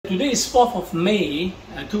Today is 4th of May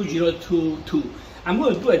 2022. I'm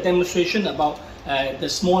going to do a demonstration about the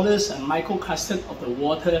smallest microcrystal of the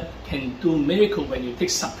water can do miracle when you take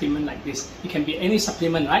supplement like this. It can be any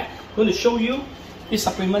supplement, right? I'm going to show you. This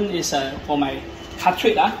supplement is for my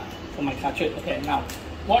cartridge. For my cartridge. Okay, now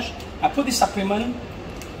watch. I put this supplement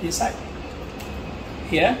inside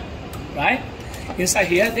here, right? Inside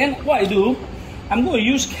here. Then what I do, I'm going to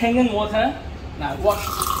use KANGEN water. Now watch.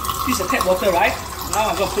 This is a tap water, right? Now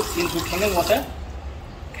I'm going to put into KANGEN water.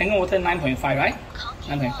 KANGEN water 9.5, right?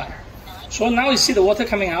 9.5. So now you see the water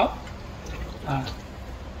coming out.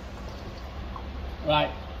 Right.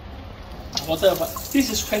 Water. This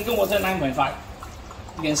is KANGEN water 9.5.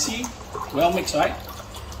 You can see, well mixed, right?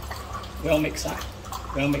 Well mixed, right?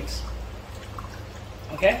 Well mixed.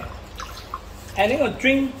 Okay. And then we'll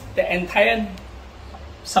drink the entire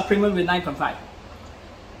supplement with 9.5.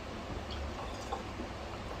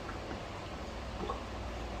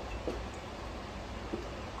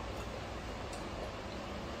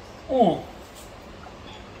 Oh,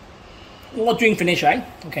 all drink finish, right?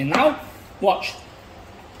 Okay, now watch.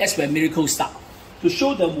 That's where miracles start. To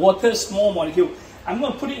show the water small molecule, I'm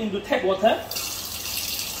going to put it into tap water.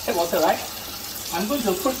 Tap water, right? I'm going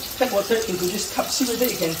to put tap water into this cup. See whether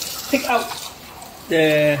you can take out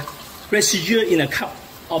the residue in a cup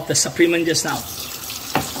of the supplement just now.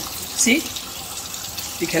 See?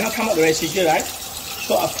 You cannot come out the residue, right?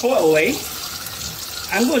 So I pour it away.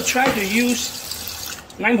 I'm going to try to use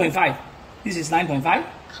 9.5. This is 9.5.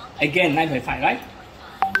 Again, 9.5, right?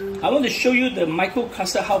 I want to show you the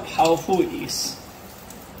microcrystal, how powerful it is.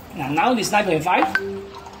 Now this 9.5.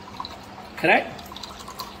 Correct?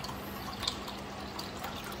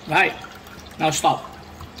 Right. Now stop.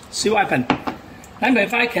 See what happened.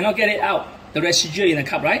 9.5 cannot get it out. The residue in the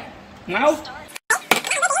cup, right? Now,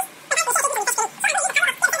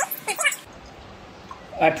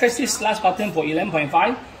 I press this last button for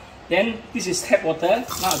 11.5. Then this is tap water.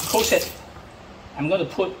 Now I close it. I'm going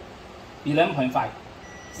to put 11.5.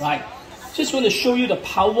 Right. Just want to show you the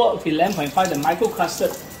power of 11.5, the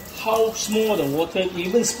microcrystal, how small the water,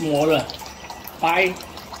 even smaller by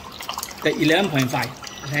the 11.5.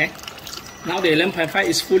 Okay. Now the 11.5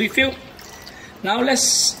 is fully filled. Now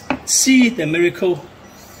let's see the miracle.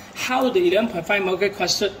 How the 11.5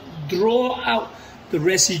 microcrystal draw out the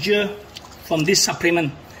residue from this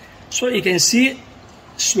supplement. So you can see it.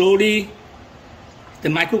 Slowly, the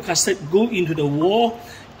microcrystal go into the wall,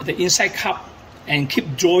 the inside cup, and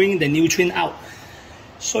keep drawing the nutrient out.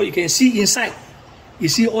 So you can see inside, you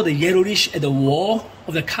see all the yellowish at the wall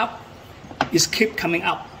of the cup is keep coming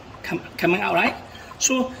out, coming out, right?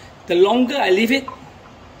 So the longer I leave it,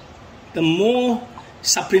 the more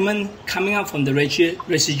supplement coming out from the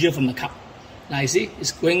residue from the cup. Now you see,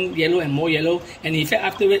 it's going yellow and more yellow, and in fact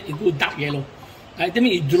afterward it goes dark yellow. Right? That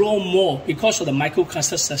means it draw more because of the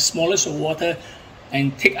microcrystals, the smallest of water,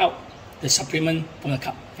 and take out the supplement from the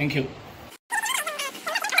cup. Thank you.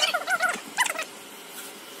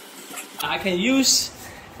 I can use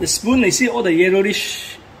the spoon. You see all the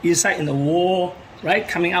yellowish inside in the wall, right?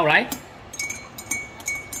 Coming out, right?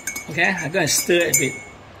 Okay, I'm gonna stir it a bit.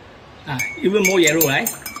 Even more yellow, right?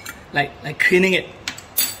 Like cleaning it.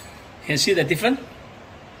 Can you see the difference?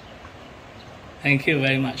 Thank you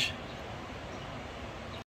very much.